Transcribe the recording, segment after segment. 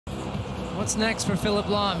What's next for Philipp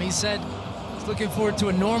Lahm? He said he's looking forward to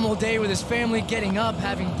a normal day with his family, getting up,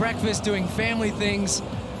 having breakfast, doing family things.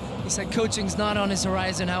 He said coaching's not on his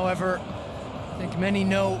horizon, however. I think many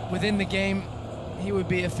know within the game he would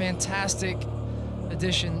be a fantastic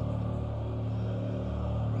addition.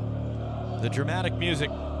 The dramatic music.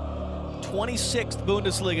 26th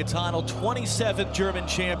Bundesliga title, 27th German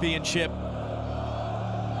championship.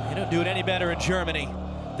 You don't do it any better in Germany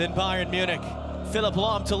than Bayern Munich. Philipp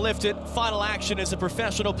Lahm to lift it. Final action as a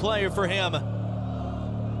professional player for him.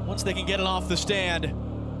 Once they can get it off the stand.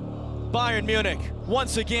 Bayern Munich,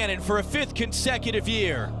 once again and for a 5th consecutive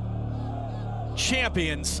year,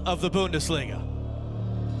 champions of the Bundesliga.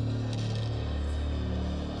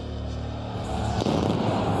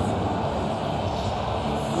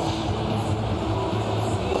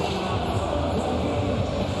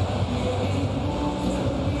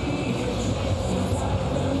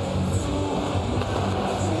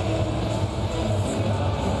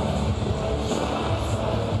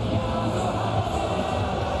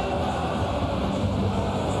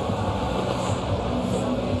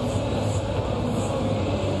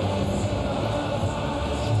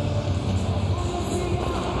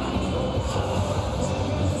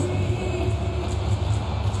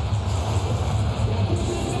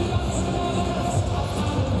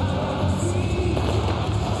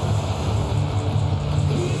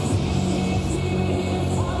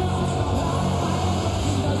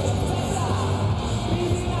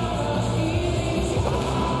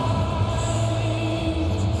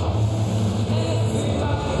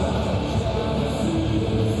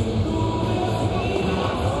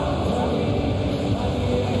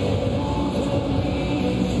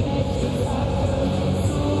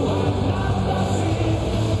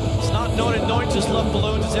 Just love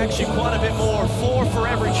balloons. It's actually quite a bit more. 4 for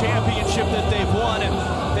every championship that they've won, and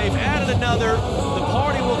they've added another. The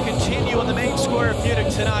party will continue on the main square of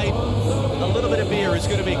Munich tonight. A little bit of beer is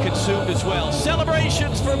going to be consumed as well.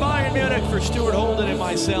 Celebrations for Bayern Munich, for Stuart Holden and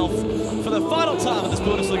myself. For the final time of this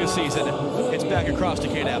Bundesliga season, it's back across to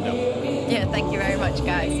Kate Abdo. Yeah, thank you very much,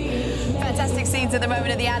 guys. Fantastic scenes at the moment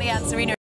at the Allianz Arena.